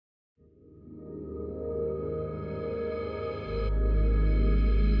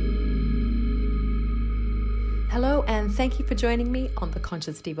Hello and thank you for joining me on the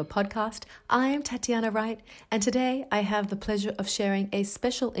Conscious Diva podcast. I am Tatiana Wright and today I have the pleasure of sharing a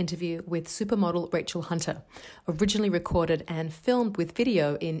special interview with supermodel Rachel Hunter, originally recorded and filmed with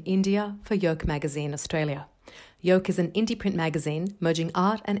video in India for Yoke Magazine Australia. Yoke is an indie print magazine merging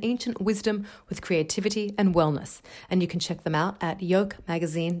art and ancient wisdom with creativity and wellness, and you can check them out at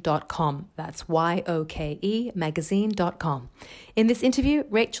yokemagazine.com. That's YOKE magazine.com. In this interview,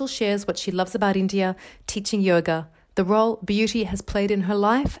 Rachel shares what she loves about India, teaching yoga, the role beauty has played in her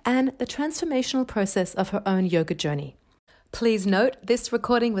life, and the transformational process of her own yoga journey. Please note, this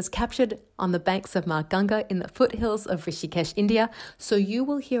recording was captured on the banks of Mount Ganga in the foothills of Rishikesh, India, so you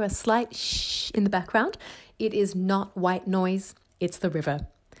will hear a slight shh in the background. It is not white noise, it's the river.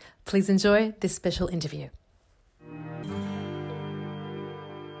 Please enjoy this special interview.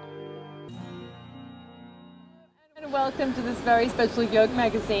 And welcome to this very special Yoke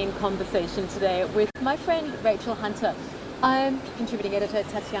Magazine conversation today with my friend Rachel Hunter. I'm contributing editor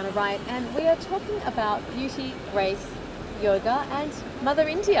Tatiana Wright, and we are talking about beauty, grace, yoga and Mother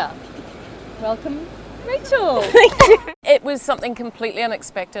India. Welcome, Rachel. It was something completely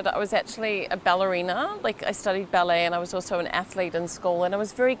unexpected. I was actually a ballerina, I studied ballet, and I was also an athlete in school, and I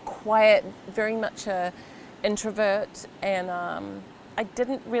was very quiet, very much a introvert, and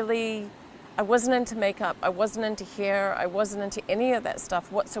I wasn't into makeup, I wasn't into hair, I wasn't into any of that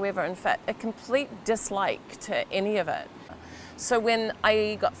stuff whatsoever. In fact, a complete dislike to any of it. So when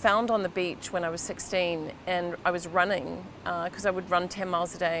I got found on the beach when I was 16 and I was running, because I would run 10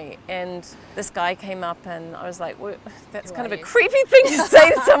 miles a day, and this guy came up and I was like, well, that's kind of a creepy thing to say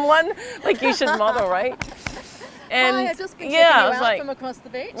to someone, like you should model, right? And hi, I just been checking you out from across the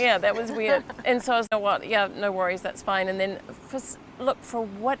beach. Yeah, that was weird. And so I was like, what? Yeah, no worries, that's fine. And then for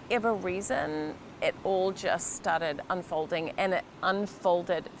whatever reason, it all just started unfolding, and it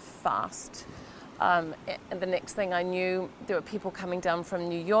unfolded fast. And the next thing I knew, there were people coming down from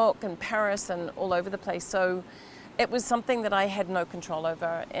New York and Paris and all over the place. So it was something that I had no control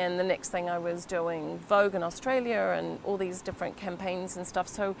over. And the next thing I was doing Vogue in Australia and all these different campaigns and stuff.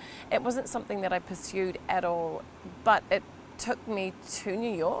 So it wasn't something that I pursued at all. But it took me to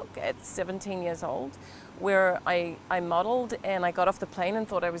New York at 17 years old, where I modeled, and I got off the plane and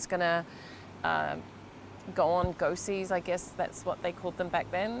thought I was going to go on go-sees, I guess that's what they called them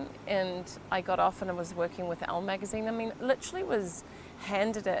back then, and I got off and I was working with Elle magazine. I mean, literally was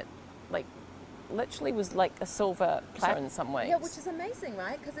handed it, literally was like a silver platter in some ways. Yeah, which is amazing,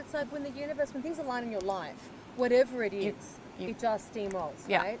 right? Because it's like when things align in your life, whatever it is, it just steamrolls,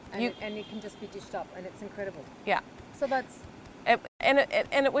 right? And it can just be dished up, and it's incredible. Yeah. So that's... And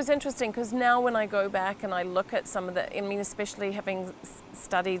it was interesting, because now when I go back and I look at some of especially having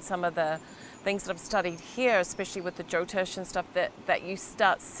studied some of the things that I've studied here, especially with the Jyotish and stuff, that you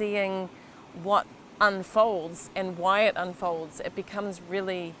start seeing what unfolds and why it unfolds. It becomes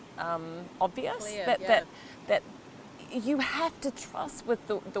really obvious. Clear, that you have to trust with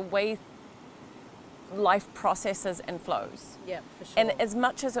the way life processes and flows. Yeah, for sure. And as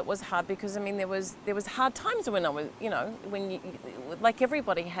much as it was hard, because there was hard times when I was, when you, like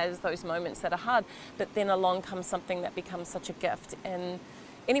everybody has those moments that are hard, but then along comes something that becomes such a gift. And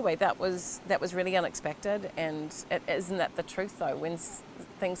anyway, that was really unexpected. And isn't that the truth though? When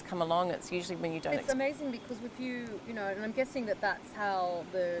things come along, it's usually when you don't. It's amazing, because with you, and I'm guessing that's how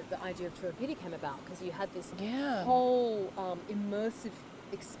the idea of True Beauty came about, because you had this whole immersive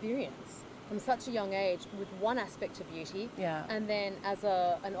experience from such a young age with one aspect of beauty, and then as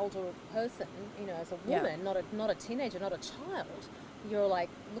an older person, as a woman, not a teenager, not a child, you're like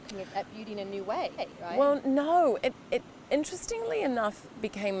looking at beauty in a new way, right? Well, no, it interestingly enough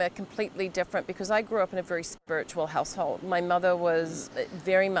became a completely different, because I grew up in a very spiritual household. My mother was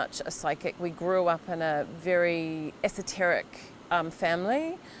very much a psychic. We grew up in a very esoteric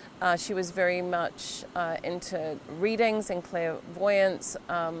family. She was very much into readings and clairvoyance,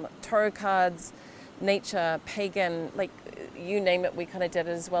 tarot cards, nature, pagan, you name it, we kind of did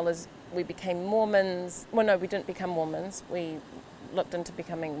it, as well as we became Mormons. Well, no, we didn't become Mormons. We looked into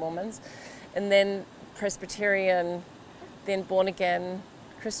becoming Mormons. And then Presbyterian, then born again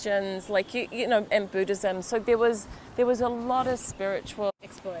Christians, and Buddhism. So there was a lot of spiritual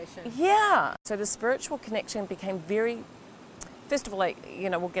exploration. Yeah. So the spiritual connection became very... First of all,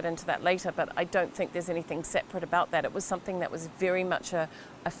 we'll get into that later, but I don't think there's anything separate about that. It was something that was very much a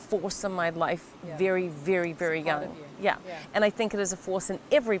force in my life, very, very, very young. Yeah. And I think it is a force in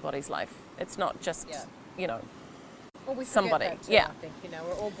everybody's life. It's not just, Well, we somebody. That too, I think,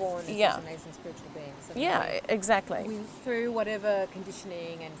 we're all born as these amazing spiritual beings. So exactly. Through whatever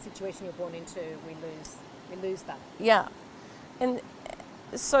conditioning and situation you're born into, we lose that. Yeah. And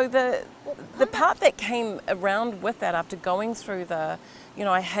So the part that came around with that, after going through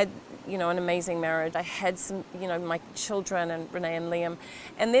I had, an amazing marriage. I had some, my children and Renee and Liam.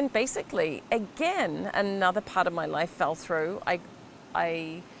 And then basically, again, another part of my life fell through.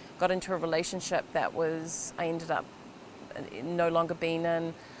 I got into a relationship that I ended up no longer being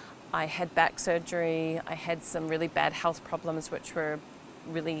in. I had back surgery. I had some really bad health problems, which were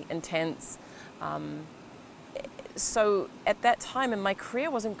really intense. So at that time, and my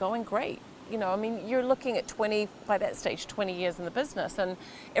career wasn't going great. You're looking at by that stage, 20 years in the business, and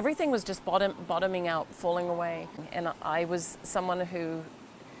everything was just bottoming out, falling away. And I was someone who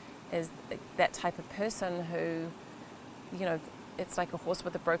is that type of person who, it's like a horse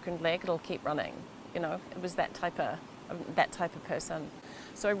with a broken leg, it'll keep running. It was that type of person.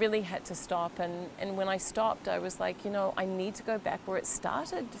 So I really had to stop, and when I stopped, I was like, I need to go back where it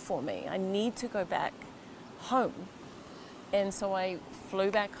started for me. I need to go back home. And so I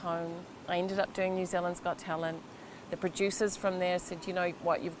flew back home. I ended up doing New Zealand's Got Talent. The producers from there said,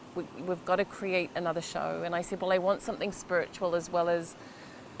 we've got to create another show. And I said, well, I want something spiritual as well as,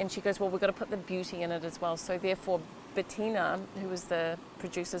 and she goes, well, we've got to put the beauty in it as well. So therefore, Bettina, who was the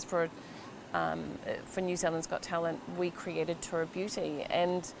producers for New Zealand's Got Talent, we created Tour of Beauty,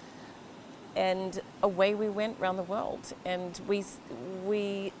 and away we went around the world, and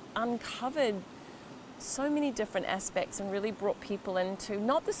we uncovered so many different aspects and really brought people into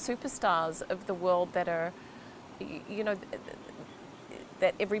not the superstars of the world that are,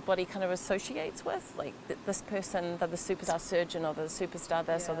 that everybody kind of associates with, like this person, the superstar surgeon or the superstar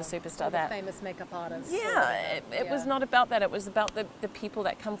this or the superstar that. The famous makeup artist. Yeah, it was not about that. It was about the people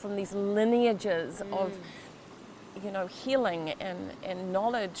that come from these lineages of, healing and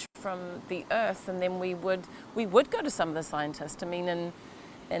knowledge from the earth. And then we would go to some of the scientists.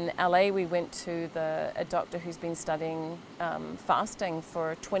 In LA, we went to a doctor who's been studying fasting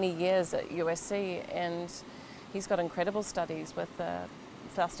for 20 years at USC, and he's got incredible studies with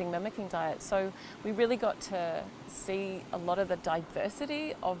fasting mimicking diet. So we really got to see a lot of the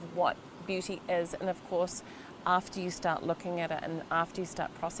diversity of what beauty is. And of course, after you start looking at it and after you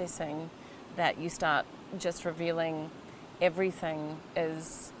start processing that, you start just revealing everything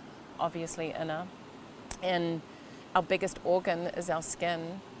is obviously inner. And our biggest organ is our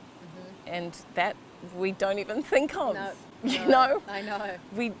skin, and that we don't even think of. No, I know.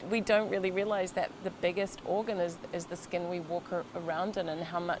 We don't really realize that the biggest organ is the skin we walk around in, and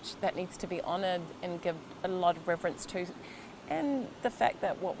how much that needs to be honored and give a lot of reverence to. And the fact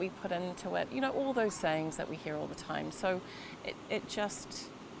that what we put into it, all those sayings that we hear all the time. So it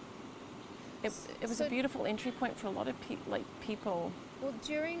was a beautiful entry point for a lot of people. Well,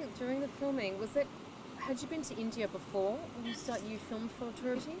 during the filming, had you been to India before you filmed for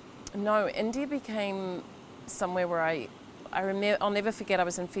Tour of Beauty? No, India became somewhere where I remember, I'll never forget, I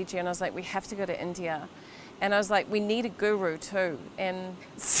was in Fiji and I was like, we have to go to India. And I was like, we need a guru too. And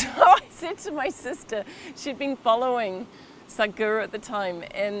so I said to my sister, she'd been following Sadhguru at the time,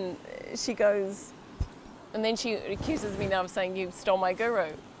 and she goes, and then she accuses me now of saying, you stole my guru.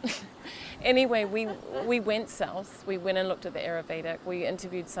 Anyway, we went south. We went and looked at the Ayurvedic. We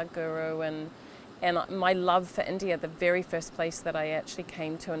interviewed Sadhguru, and my love for India, the very first place that I actually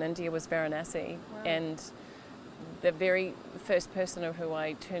came to in India was Varanasi. Wow. And the very first person who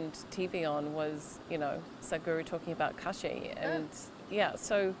I turned TV on was, Sadhguru talking about Kashi. And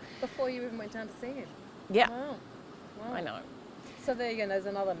so... Before you even went down to see him? Yeah. Wow. I know. So there you go, there's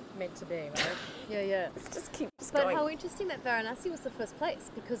another meant to be, right? Yeah. It just keeps going. But how interesting that Varanasi was the first place,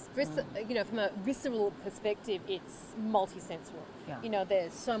 because from a visceral perspective, it's multi-sensory. Yeah.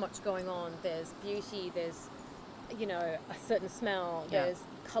 There's so much going on. There's beauty. There's, a certain smell. Yeah. There's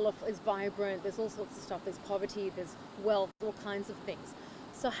colour is vibrant. There's all sorts of stuff. There's poverty. There's wealth. All kinds of things.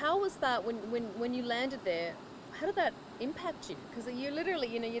 So how was that when you landed there? How did that impact you? Because you literally,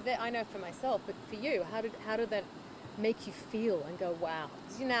 you're there. I know for myself, but for you, how did that make you feel and go, wow?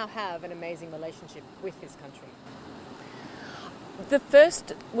 Because you now have an amazing relationship with this country.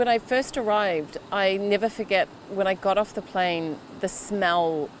 When I first arrived, I never forget when I got off the plane, the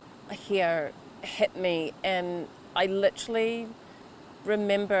smell here hit me, and I literally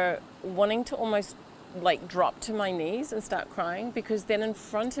remember wanting to almost drop to my knees and start crying, because then in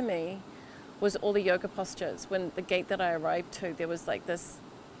front of me was all the yoga postures. When the gate that I arrived to, there was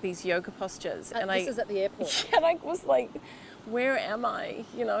these yoga postures. And this is at the airport. And I was like, where am I?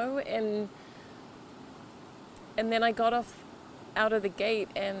 And then I got out of the gate,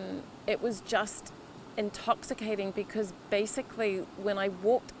 and it was just intoxicating, because basically when I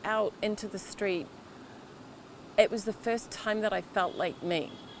walked out into the street, it was the first time that I felt like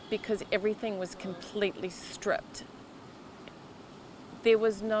me, because everything was completely stripped there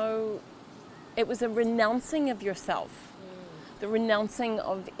was no, it was a renouncing of yourself, the renouncing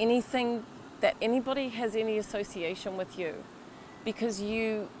of anything that anybody has any association with you, because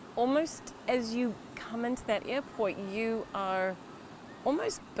you almost, as you come into that airport, you are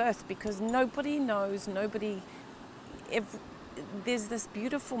almost birthed, because nobody knows, there's this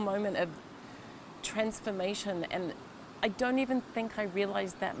beautiful moment of transformation, and I don't even think I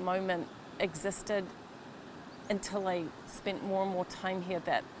realized that moment existed until I spent more and more time here.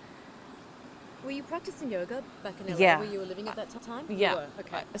 That Were you practicing yoga back in LA? Yeah. Were you living at that time? Yeah. You were?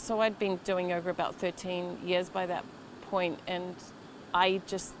 Okay. So I'd been doing yoga about 13 years by that point, and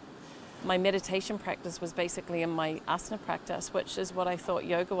my meditation practice was basically in my asana practice, which is what I thought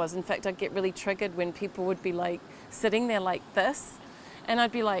yoga was. In fact, I'd get really triggered when people would be like sitting there like this, and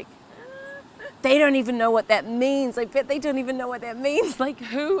I'd be like, they don't even know what that means. I bet they don't even know what that means. Like,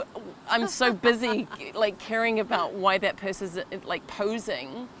 who? I'm so busy like caring about why that person's like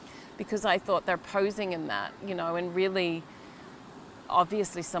posing, because I thought they're posing in that, and really,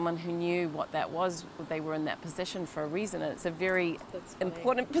 obviously someone who knew what that was, they were in that position for a reason, and it's a very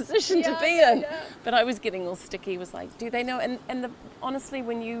important position to be in. Yeah. But I was getting all sticky, was like, do they know? And honestly,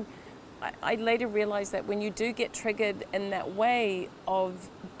 I later realized that when you do get triggered in that way of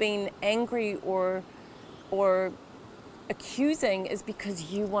being angry or accusing, is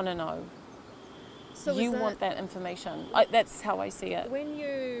because you want to know. So you want that information. That's how I see it.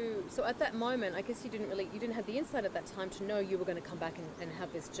 So at that moment, I guess you didn't have the insight at that time to know you were going to come back and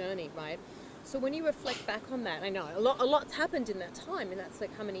have this journey, right? So when you reflect back on that, I know a lot's happened in that time, and that's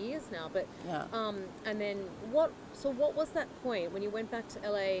like how many years now, but yeah. And then what was that point when you went back to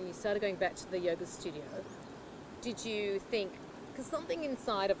LA and you started going back to the yoga studio? Did you think, because something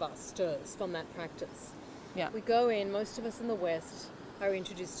inside of us stirs from that practice. Yeah. We go in, most of us in the West are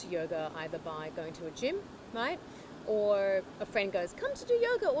introduced to yoga either by going to a gym, right? Or a friend goes, come to do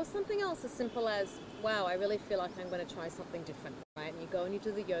yoga, or something else as simple as, wow, I really feel like I'm going to try something different, right? And you go and you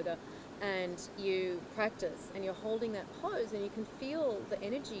do the yoga and you practice and you're holding that pose and you can feel the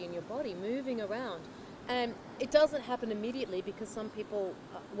energy in your body moving around. And it doesn't happen immediately, because some people,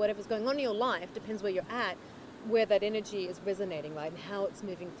 whatever's going on in your life, depends where you're at, where that energy is resonating, right? And how it's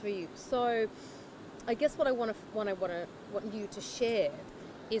moving through you. So I guess what I want you to share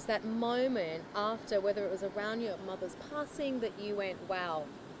is that moment after, whether it was around your mother's passing, that you went, wow,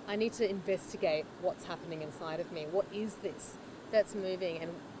 I need to investigate what's happening inside of me. What is this that's moving?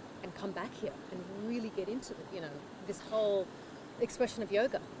 And come back here and really get into this whole expression of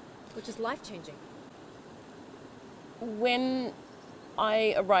yoga, which is life-changing. When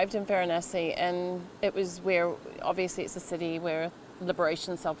I arrived in Varanasi, and it was where, obviously it's a city where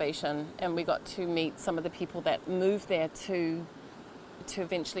liberation, salvation, and we got to meet some of the people that moved there to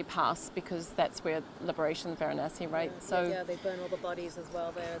eventually pass, because that's where liberation, Varanasi, right? Yeah, they burn all the bodies as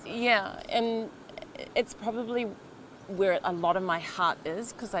well there as well. Yeah, and it's probably where a lot of my heart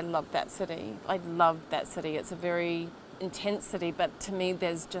is, because I love that city. I love that city. It's a very intense city, but to me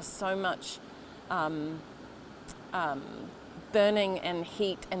there's just so much burning and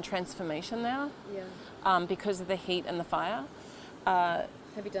heat and transformation there. Yeah. Because of the heat and the fire. Have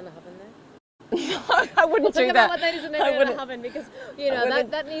you done a Havan there? No, I wouldn't do that. About what that is in a Havan, because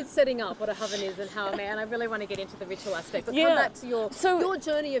that needs setting up what a Havan is and how. And I really want to get into the ritual aspect. But come back to your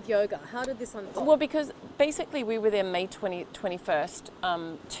journey of yoga. How did this unfold? Well, because basically we were there May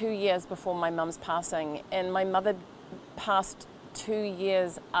 21st, 2 years before my mum's passing, and my mother passed 2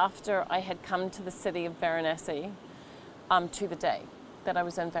 years after I had come to the city of Varanasi, to the day that I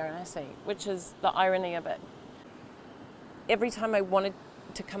was in Varanasi, which is the irony of it. Every time I wanted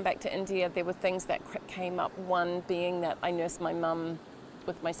to come back to India, there were things that came up. One being that I nursed my mum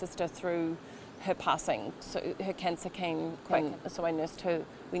with my sister through her passing. So her cancer came quick, so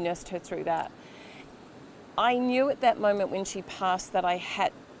we nursed her through that. I knew at that moment when she passed that I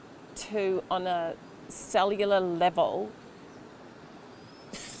had to, on a cellular level,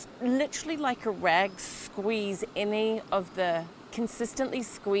 literally like a rag, consistently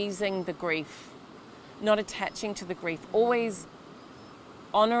squeezing the grief, not attaching to the grief, always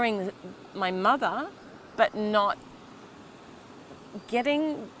honoring my mother, but not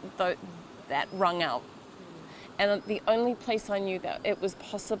getting that wrung out. And the only place I knew that it was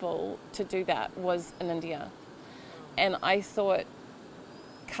possible to do that was in India. And I thought,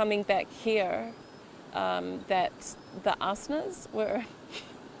 coming back here, that the asanas were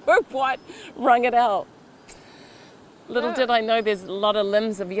what wrung it out. Little did I know there's a lot of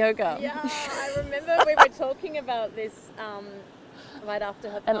limbs of yoga. Yeah, I remember we were talking about this right after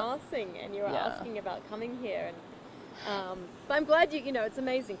her passing, and you were asking about coming here. And but I'm glad it's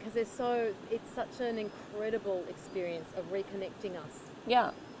amazing, because it's such an incredible experience of reconnecting us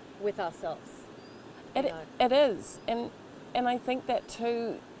Yeah. with ourselves. It is. And I think that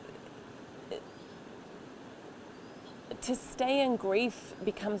too, to stay in grief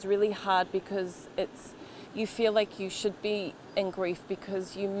becomes really hard because you feel like you should be in grief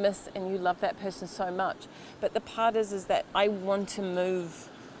because you miss and you love that person so much. But the part is that I want to move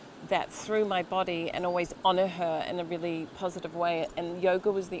that through my body and always honor her in a really positive way. And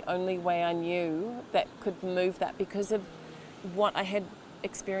yoga was the only way I knew that could move that because of what I had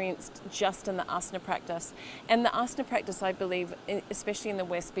experienced just in the asana practice. And the asana practice, I believe, especially in the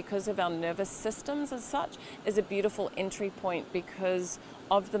West, because of our nervous systems as such, is a beautiful entry point because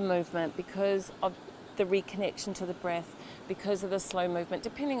of the movement, because of the reconnection to the breath, because of the slow movement,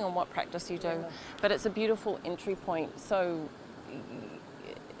 depending on what practice you do. Yeah. But it's a beautiful entry point. So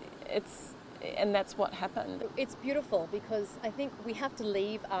and that's what happened. It's beautiful because I think we have to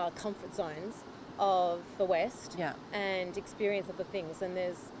leave our comfort zones of the West and experience other things. And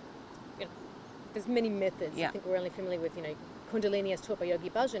there's many methods. I think we're only familiar with, Kundalini as taught by Yogi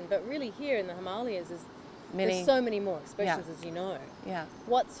Bhajan, but really here in the Himalayas there's so many more expressions as you know. Yeah.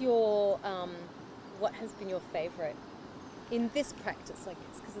 What's your, what has been your favorite in this practice, I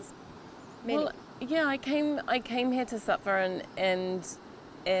guess, because there's many. Well, yeah, I came here to Sattva and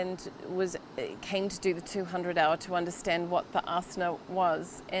came to do the 200 hour to understand what the asana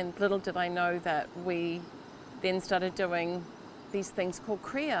was, and little did I know that we then started doing these things called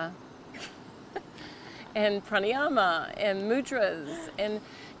kriya and pranayama and mudras and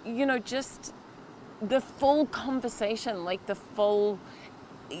just the full conversation, like the full,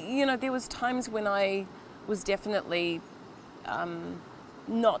 there was times when I was definitely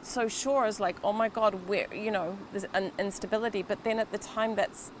not so sure, as like, oh my God, where, there's an instability, but then at the time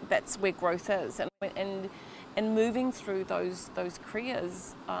that's where growth is, and moving through those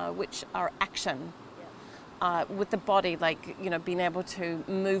kriyas, which are action, with the body, like, being able to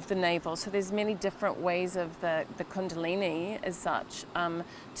move the navel. So there's many different ways of the Kundalini as such,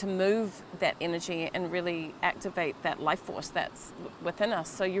 to move that energy and really activate that life force that's within us.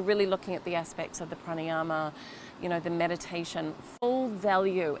 So you're really looking at the aspects of the pranayama, the meditation, full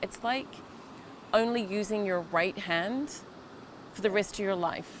value. It's like only using your right hand for the rest of your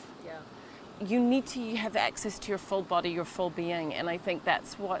life. Yeah. You need to have access to your full body, your full being, and I think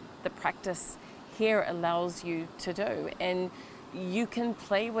that's what the practice here allows you to do. And you can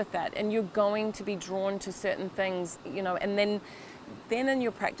play with that, and you're going to be drawn to certain things, and then in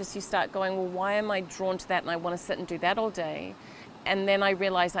your practice you start going, well, why am I drawn to that and I want to sit and do that all day? And then I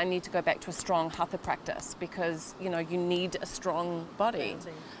realized I need to go back to a strong hatha practice because, you need a strong body.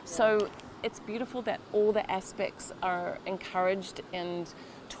 Yeah. So it's beautiful that all the aspects are encouraged and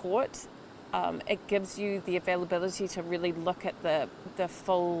taught. It gives you the availability to really look at the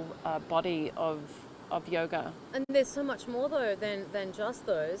full body of yoga. And there's so much more though than just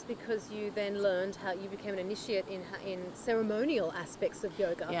those, because you then learned how you became an initiate in ceremonial aspects of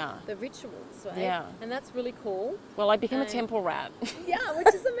yoga, the rituals, right? Yeah. And that's really cool. Well, I became a temple rat. Yeah,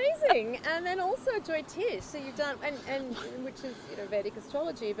 which is amazing. And then also Jyotish, so you've done, and which is Vedic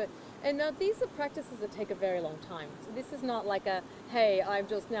astrology, and now these are practices that take a very long time. So this is not like hey, I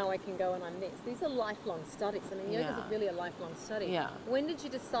can go and I'm this. These are lifelong studies. I mean, yoga is really a lifelong study. Yeah. When did you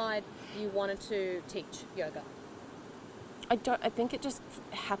decide you wanted to teach yoga? I think it just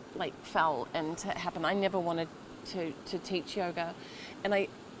fell into happen. I never wanted to teach yoga, and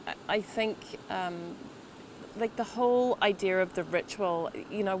I think the whole idea of the ritual.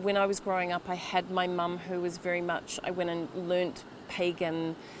 When I was growing up, I had my mum who was very much. I went and learnt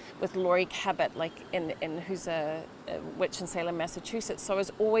pagan with Laurie Cabot, who's a witch in Salem, Massachusetts. So I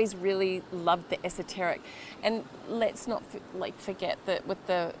was always really loved the esoteric. And let's not forget that with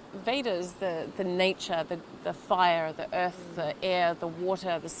the Vedas, the nature, the fire, the earth, the air, the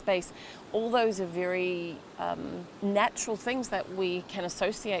water, the space, all those are very natural things that we can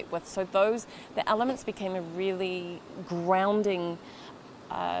associate with. So the elements became a really grounding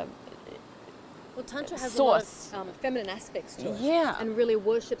Well, Tantra has a lot of feminine aspects to it, and really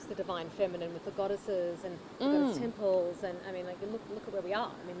worships the divine feminine with the goddesses and the goddess temples, and I mean, look at where we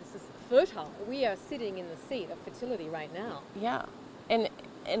are. I mean, this is fertile. We are sitting in the seat of fertility right now. Yeah, and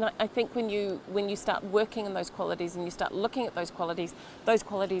I think when you start working in those qualities and you start looking at those qualities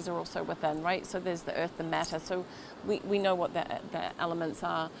are also within, right? So there's the earth, the matter. So we know what the elements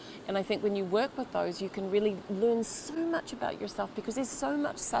are, and I think when you work with those, you can really learn so much about yourself, because there's so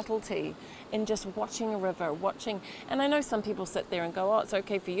much subtlety in just watching a river, and I know some people sit there and go, oh, it's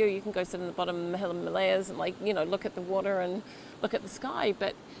okay for you can go sit in the bottom of the Himalayas and look at the water and look at the sky,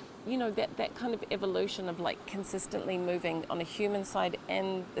 but you know, that kind of evolution of like consistently moving on a human side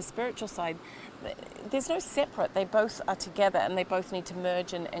and the spiritual side, there's no separate. They both are together and they both need to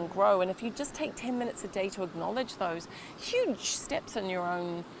merge and grow. And if you just take 10 minutes a day to acknowledge those huge steps in your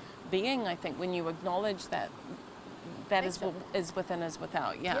own being, I think, when you acknowledge that is within is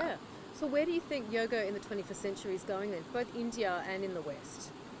without. Yeah. So where do you think yoga in the 21st century is going then, both India and in the West?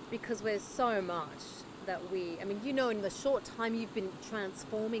 Because there's so much that in the short time you've been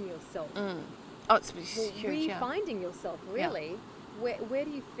transforming yourself. Oh, it's huge, refinding yourself, really. Yeah. Where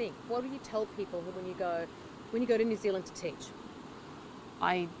do you think? What do you tell people when you go to New Zealand to teach?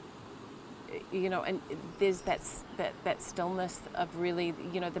 And there's that stillness of really,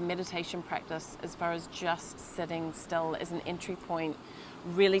 the meditation practice as far as just sitting still as an entry point,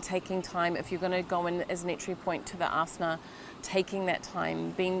 really taking time. If you're going to go in as an entry point to the asana, taking that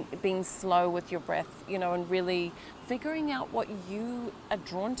time, being slow with your breath, and really figuring out what you are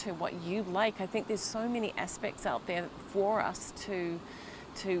drawn to, what you like. I think there's so many aspects out there for us to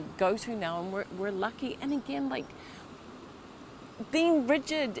go to now, and we're lucky. And again, like, being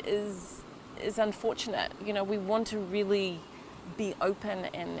rigid is unfortunate. We want to really be open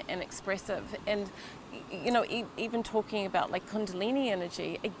and expressive. And even talking about like Kundalini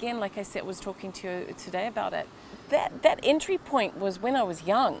energy, again, like I said, was talking to you today about it. That entry point was when I was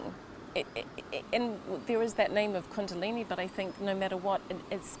young. And there is that name of Kundalini, but I think no matter what,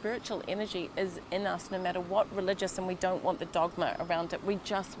 it's spiritual energy is in us, no matter what religious, and we don't want the dogma around it. We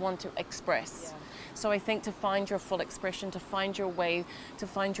just want to express. Yeah. So I think to find your full expression, to find your way, to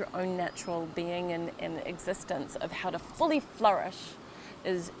find your own natural being and existence of how to fully flourish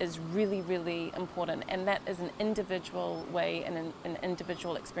is really, really important. And that is an individual way and an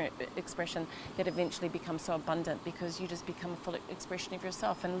individual expression that eventually becomes so abundant, because you just become a full expression of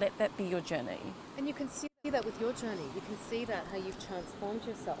yourself, and let that be your journey. And you can see that with your journey. You can see that how you've transformed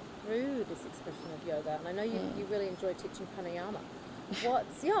yourself through this expression of yoga. And I know you really enjoy teaching pranayama.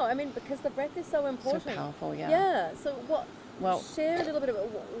 Because the breath is so important. So powerful, yeah. Yeah. So share a little bit about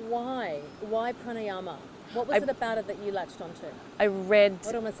why pranayama? What was it about it that you latched onto? I read...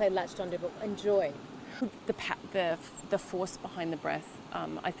 I don't want to say latched onto, but enjoy. The force behind the breath,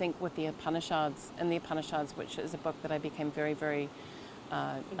 I think with the Upanishads, which is a book that I became very, very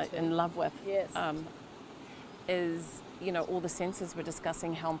in love with, yes. Is, all the senses were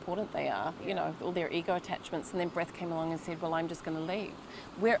discussing how important they are, all their ego attachments, and then breath came along and said, well, I'm just going to leave.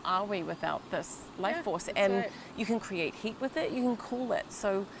 Where are we without this life force? And right. You can create heat with it, you can cool it.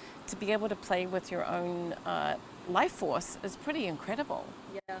 So to be able to play with your own life force is pretty incredible.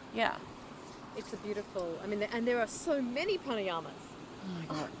 Yeah. Yeah. It's a beautiful, and there are so many pranayamas.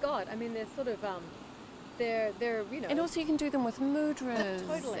 Oh my God. They're sort of, they're. And also you can do them with mudras.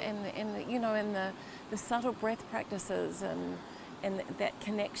 Totally. And the subtle breath practices and that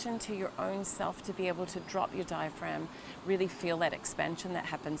connection to your own self, to be able to drop your diaphragm, really feel that expansion that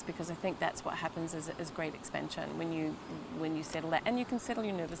happens, because I think that's what happens is great expansion when you settle that, and you can settle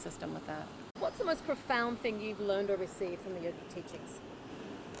your nervous system with that. What's the most profound thing you've learned or received from the yoga teachings?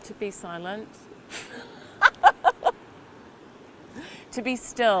 To be silent. To be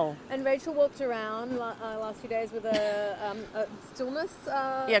still. And Rachel walked around last few days with a stillness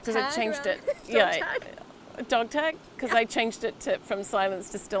because I changed it. Dog tag, because I changed it from silence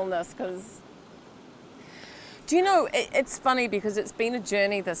to stillness. Because, do you know, it's funny because it's been a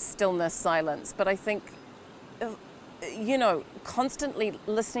journey, this stillness, silence, but I think, constantly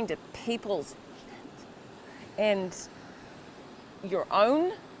listening to people's and your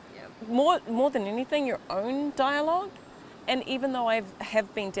own, more than anything, your own dialogue. And even though I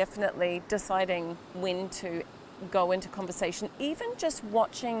have been definitely deciding when to go into conversation, even just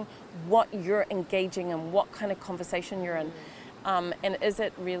watching what you're engaging in, what kind of conversation you're in, and is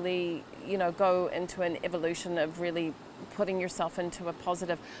it really, go into an evolution of really putting yourself into a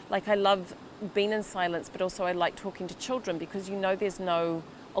positive. Like, I love being in silence, but also I like talking to children, because there's no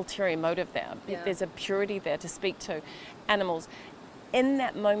ulterior motive there. Yeah. There's a purity there to speak to animals. In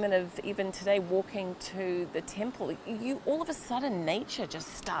that moment of even today walking to the temple, you all of a sudden nature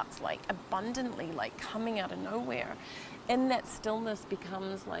just starts like abundantly like coming out of nowhere. And that stillness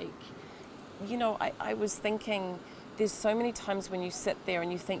becomes like, I was thinking there's so many times when you sit there and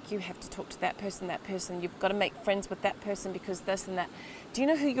you think you have to talk to that person, you've got to make friends with that person because this and that. Do you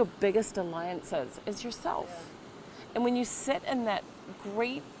know who your biggest alliance is yourself. Yeah. And when you sit in that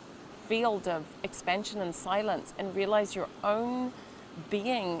great field of expansion and silence and realize your own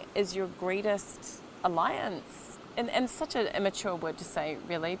being is your greatest alliance, and such an immature word to say,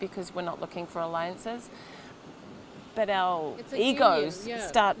 really, because we're not looking for alliances, our egos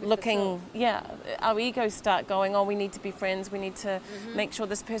start looking, our egos start going, oh, we need to be friends, we need to make sure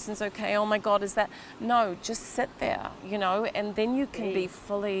this person's okay, oh my God, is that, no, just sit there, you know, and then you can be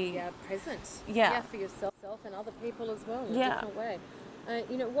fully present for yourself and other people as well in a different way.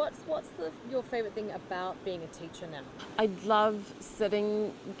 You know, what's your favorite thing about being a teacher now? I love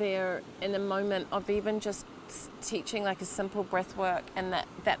sitting there in a moment of even just teaching like a simple breath work, and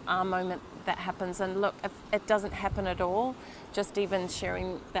that moment that happens. And look, if it doesn't happen at all, just even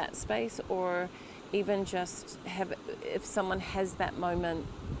sharing that space, or even just if someone has that moment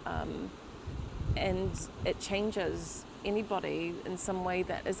and it changes anybody in some way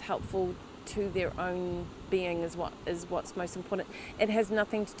that is helpful to their own being is what's most important. It has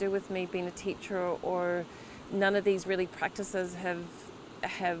nothing to do with me being a teacher, or none of these really practices have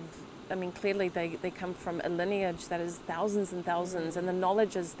I mean, clearly they come from a lineage that is thousands and thousands, and the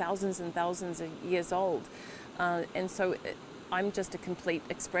knowledge is thousands and thousands of years old, and so I'm just a complete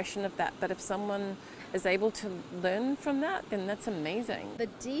expression of that. But if someone is able to learn from that, then that's amazing. The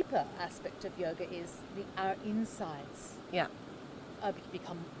deeper aspect of yoga is our insides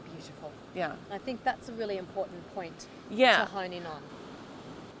become beautiful. Yeah. I think that's a really important point to hone in on.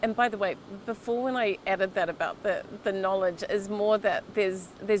 And by the way, before, when I added that about the knowledge, is more that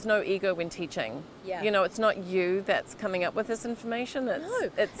there's no ego in teaching. Yeah. You know, it's not you that's coming up with this information. And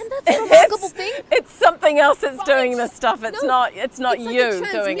that's a remarkable thing. It's something else that's doing this stuff. It's not it's you like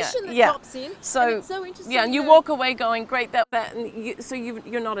a doing it. That drops in, so and it's so interesting. Yeah, and you walk away going, great, that, and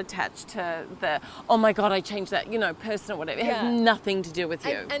you're not attached to the, oh my God, I changed that, you know, person or whatever. It has nothing to do with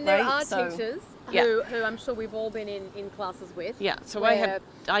you. And there are teachers who I'm sure we've all been in classes with. Yeah, so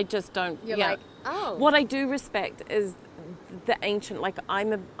I just don't. You're like, oh. What I do respect is the ancient. Like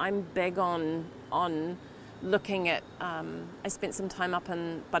I'm big on looking at. I spent some time up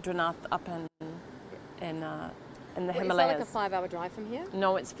in Badrinath, up in the Himalayas. Is that like a 5-hour drive from here?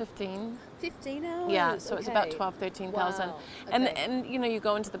 No, it's 15. 15 hours? Yeah, so it's about 13,000. Wow. And you know, you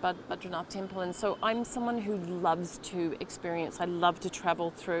go into the Badrinath temple, and so I'm someone who loves to experience. I love to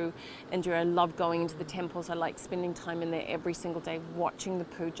travel through India. I love going into the temples. I like spending time in there every single day, watching the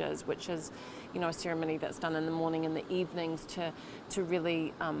pujas, which is, you know, a ceremony that's done in the morning and the evenings to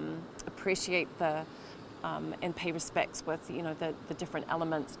really appreciate the and pay respects with, you know, the different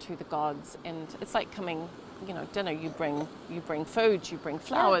elements to the gods. And it's like coming, you know, dinner. You bring food, you bring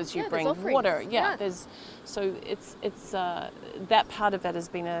flowers, you bring water. There's it's that part of it has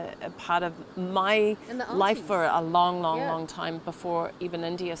been a part of my life for a long time before even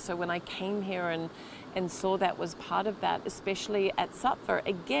India. So when I came here and saw that was part of that, especially at Sattva,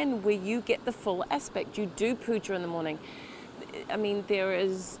 again, where you get the full aspect. You do puja in the morning. I mean, there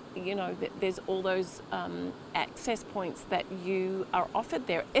is, you know, there's all those access points that you are offered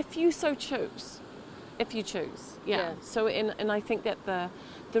there, if you so choose. If you choose, So, and I think that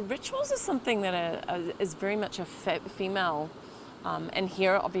the rituals are something that is very much a female, and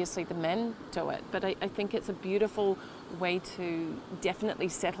here obviously the men do it, but I think it's a beautiful way to definitely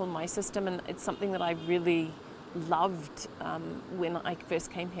settle my system, and it's something that I really loved when I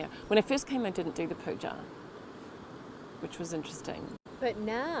first came here. When I first came, I didn't do the puja, which was interesting. But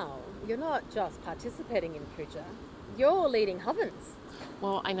now you're not just participating in puja, you're leading havans.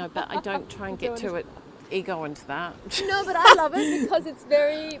 Well, I know, but I don't try and get too ego into that. No, but I love it because it's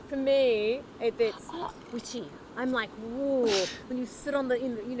very, for me, it's witchy. I'm like, whoa, when you sit on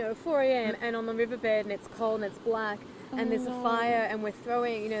 4 a.m. and on the riverbed and it's cold and it's black and there's a fire and we're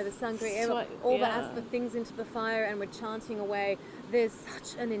throwing, you know, the sangria, all the things into the fire and we're chanting away. There's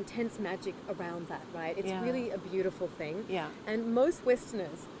such an intense magic around that, right? It's really a beautiful thing. Yeah. And most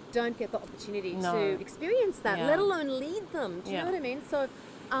Westerners don't get the opportunity to experience that, let alone lead them. Do you know what I mean? So,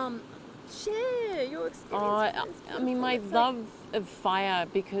 share your experience. I mean, my love of fire,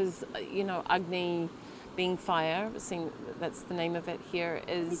 because, you know, Agni being fire, that's the name of it here,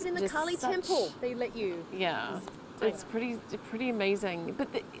 is even in the Kali temple, they let you. Yeah. It's pretty amazing. But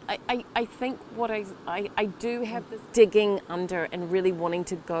I think what I do have this digging under and really wanting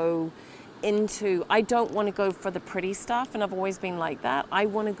to go into, I don't want to go for the pretty stuff, and I've always been like that. I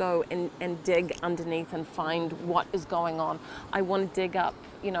want to go and dig underneath and find what is going on. I want to dig up,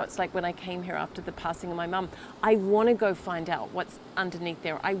 you know, it's like when I came here after the passing of my mum, I want to go find out what's underneath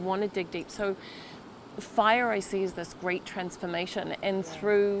there. I want to dig deep. So fire I see as this great transformation, and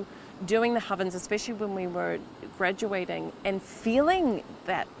through doing the havans, especially when we were graduating and feeling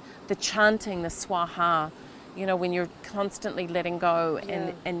that the chanting, the swaha, you know, when you're constantly letting go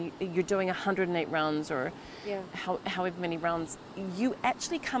and you're doing 108 rounds or however many rounds, you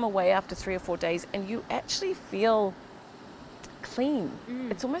actually come away after 3 or 4 days and you actually feel clean.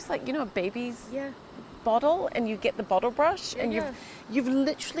 It's almost like, you know, babies bottle and you get the bottle brush and you've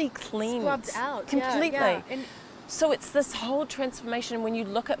literally cleaned, scrubbed out completely. And so it's this whole transformation when you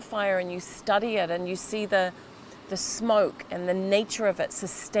look at fire and you study it and you see the smoke and the nature of it,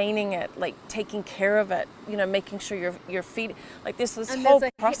 sustaining it, like taking care of it, you know, making sure your feet, like this whole there's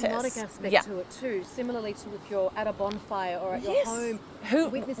a process. hypnotic aspect to it too, similarly to if you're at a bonfire or at your home.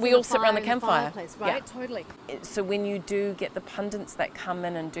 We all sit around the campfire. Right? Totally. So when you do get the pundits that come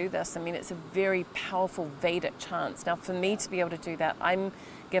in and do this, I mean, it's a very powerful Vedic chant. Now, for me to be able to do that, I'm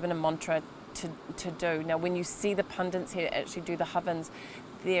given a mantra to do. Now, when you see the pundits here actually do the havans,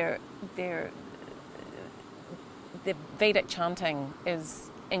 the Vedic chanting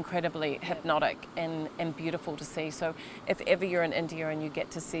is incredibly hypnotic and beautiful to see. So if ever you're in India and you get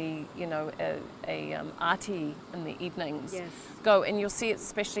to see, you know, a aarti in the evenings, go, and you'll see it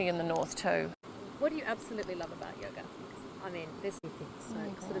especially in the north too. What do you absolutely love about yoga? I mean, there's things, so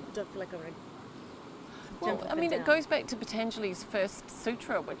I sort of don't feel like I mean, it goes back to Patanjali's first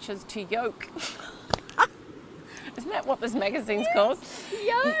sutra, which is to yoke. Isn't that what this magazine's called?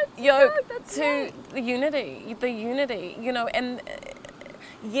 Yoke to the unity, you know, and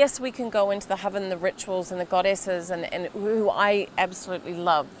yes, we can go into the havan, the rituals and the goddesses and who I absolutely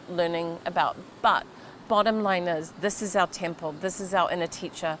love learning about, but bottom line is, this is our temple, this is our inner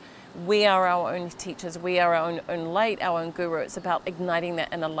teacher, we are our own teachers, we are our own light, our own guru. It's about igniting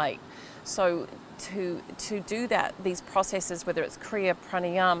that inner light. So to do that, these processes, whether it's Kriya,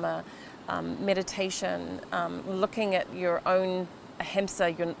 Pranayama, meditation, looking at your own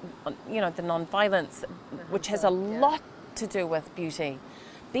ahimsa, the non-violence, which has a lot to do with beauty.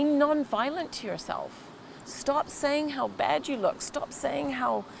 Be non-violent to yourself. Stop saying how bad you look. Stop saying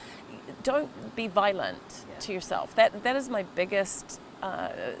how... Don't be violent to yourself. That is my biggest,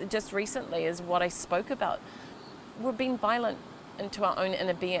 just recently, is what I spoke about. We're being violent into our own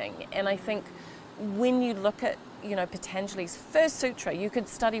inner being. And I think when you look at, you know, Patanjali's first sutra, you could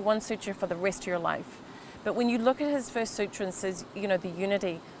study one sutra for the rest of your life. But when you look at his first sutra and says, you know, the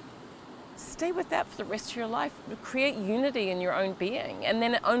unity, stay with that for the rest of your life. Create unity in your own being. And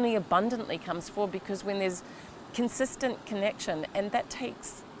then it only abundantly comes forward, because when there's consistent connection, and that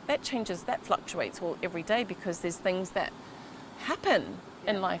changes, that fluctuates every day, because there's things that happen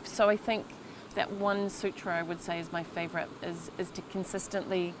in life. So I think that one sutra I would say is my favorite, is to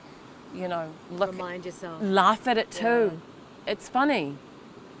consistently, you know, remind yourself, laugh at it too. It's funny.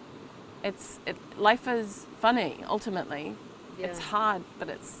 Life is funny ultimately. It's hard, but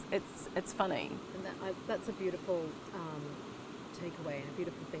it's funny. And that's a beautiful takeaway and a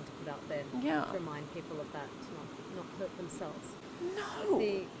beautiful thing to put out there. To remind people of that, to not hurt themselves. No,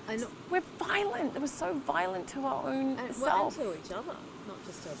 we're violent. We're so violent to our own self. And to each other, not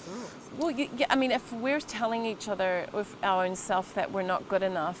just ourselves. Well, I mean, if we're telling each other with our own self that we're not good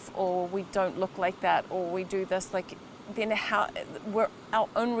enough, or we don't look like that, or we do this, like, then our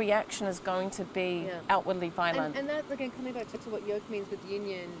own reaction is going to be outwardly violent. And that's, again, coming back to what yoke means with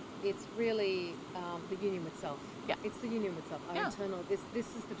union, it's really the union with self. It's the union with self, our internal, this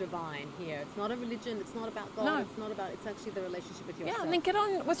is the divine here. It's not a religion, it's not about God, it's actually the relationship with yourself. And then get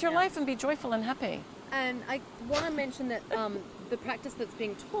on with your life and be joyful and happy. And I want to mention that the practice that's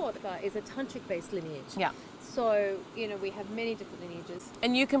being taught is a tantric-based lineage. So, you know, we have many different lineages.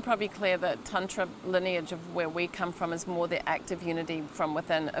 And you can probably clear the Tantra lineage of where we come from is more the active unity from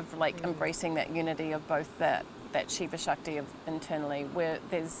within, of like embracing that unity of both that Shiva Shakti of internally, where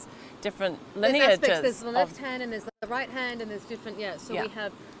there's different lineages. There's the left hand and there's the right hand, and there's different, so we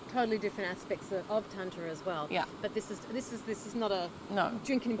have totally different aspects of Tantra as well. But this is not a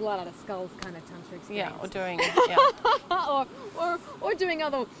drinking blood out of skulls kind of Tantra experience. Or doing or doing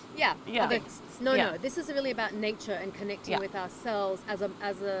other No, this is really about nature and connecting with ourselves as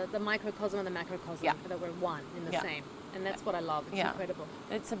the microcosm and the macrocosm, that we're one in the same. And that's what I love. It's incredible.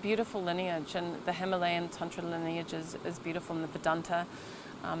 It's a beautiful lineage, and the Himalayan Tantra lineage is beautiful, and the Vedanta,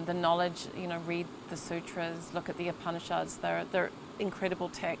 the knowledge, you know, read the sutras, look at the Upanishads. They're incredible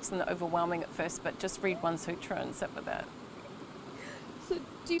texts, and they're overwhelming at first, but just read one sutra and sit with that. So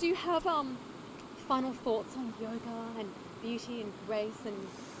do you have final thoughts on yoga and beauty and grace and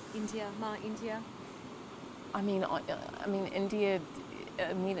India? I mean, India,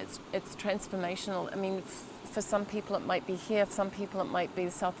 it's transformational. I mean, for some people it might be here, for some people it might be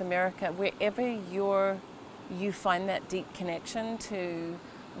South America. Wherever you find that deep connection to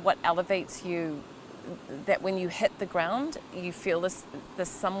what elevates you, that when you hit the ground, you feel this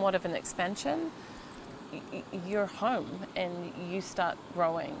somewhat of an expansion, you're home and you start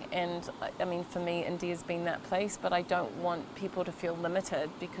growing. And I mean, for me, India's been that place, but I don't want people to feel limited,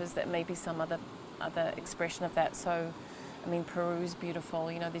 because that may be some other expression of that. So I mean, Peru's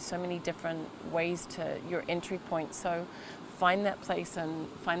beautiful. You know, there's so many different ways to your entry point. So find that place and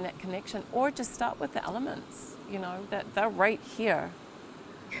find that connection, or just start with the elements, you know, that they're right here.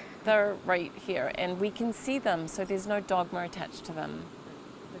 They're right here, and we can see them, so there's no dogma attached to them.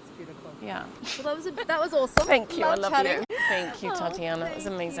 That's beautiful. Yeah. Well, that was awesome. Thank you. I love chatting. you. Thank you, Tatiana. It was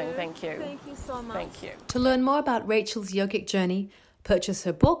amazing. Thank you. Thank you so much. Thank you. To learn more about Rachel's yogic journey, purchase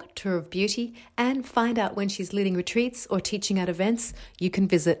her book, Tour of Beauty, and find out when she's leading retreats or teaching at events, you can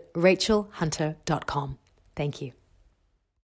visit rachelhunter.com. Thank you.